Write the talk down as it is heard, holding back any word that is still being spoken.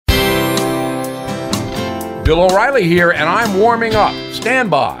Bill O'Reilly here, and I'm warming up. Stand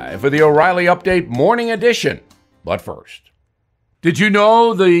by for the O'Reilly Update Morning Edition. But first, did you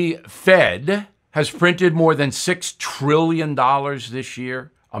know the Fed has printed more than $6 trillion this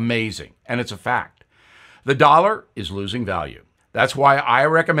year? Amazing. And it's a fact. The dollar is losing value. That's why I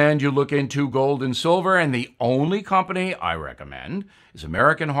recommend you look into gold and silver, and the only company I recommend is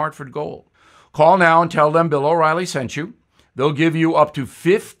American Hartford Gold. Call now and tell them Bill O'Reilly sent you. They'll give you up to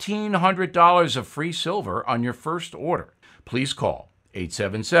 $1,500 of free silver on your first order. Please call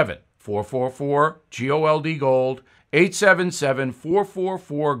 877-444-GOLD,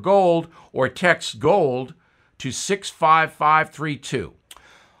 877-444-GOLD, or text GOLD to 65532.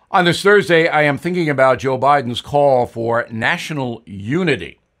 On this Thursday, I am thinking about Joe Biden's call for national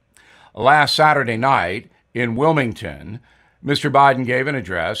unity. Last Saturday night in Wilmington, Mr. Biden gave an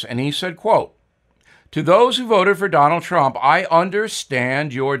address, and he said, quote, "To those who voted for Donald Trump, I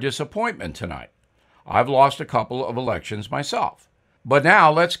understand your disappointment tonight. I've lost a couple of elections myself. But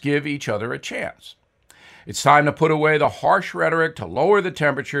now let's give each other a chance. It's time to put away the harsh rhetoric, to lower the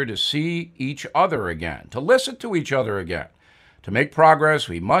temperature, to see each other again, to listen to each other again. To make progress,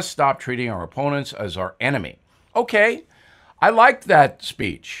 we must stop treating our opponents as our enemy." Okay, I liked that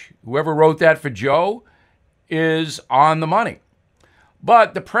speech. Whoever wrote that for Joe is on the money.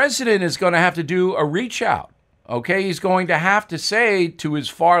 But the president is going to have to do a reach out, okay? He's going to have to say to his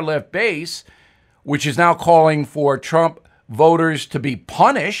far left base, which is now calling for Trump voters to be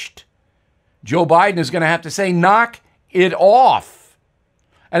punished, Joe Biden is going to have to say, knock it off.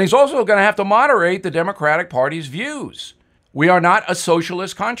 And he's also going to have to moderate the Democratic Party's views. We are not a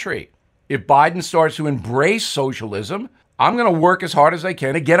socialist country. If Biden starts to embrace socialism, I'm going to work as hard as I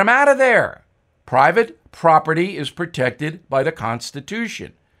can to get him out of there. Private property is protected by the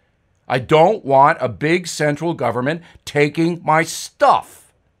Constitution. I don't want a big central government taking my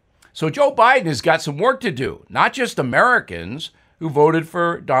stuff. So Joe Biden has got some work to do, not just Americans who voted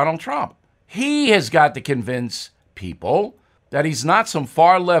for Donald Trump. He has got to convince people that he's not some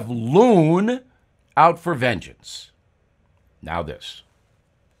far-left loon out for vengeance. Now this.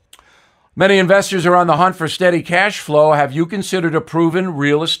 Many investors are on the hunt for steady cash flow. Have you considered a proven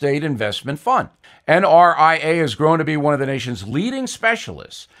real estate investment fund? NRIA has grown to be one of the nation's leading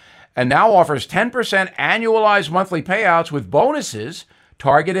specialists and now offers 10% annualized monthly payouts with bonuses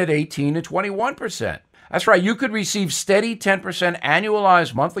targeted 18 to 21%. That's right, you could receive steady 10%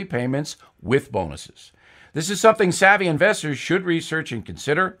 annualized monthly payments with bonuses. This is something savvy investors should research and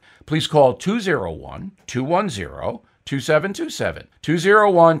consider. Please call 201-210-2727,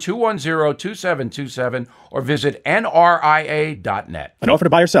 201-210-2727, or visit nria.net. An offer to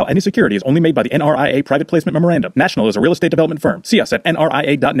buy or sell any security is only made by the NRIA Private Placement Memorandum. National is a real estate development firm. See us at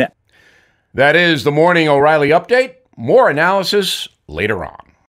nria.net. That is the Morning O'Reilly Update. More analysis later on.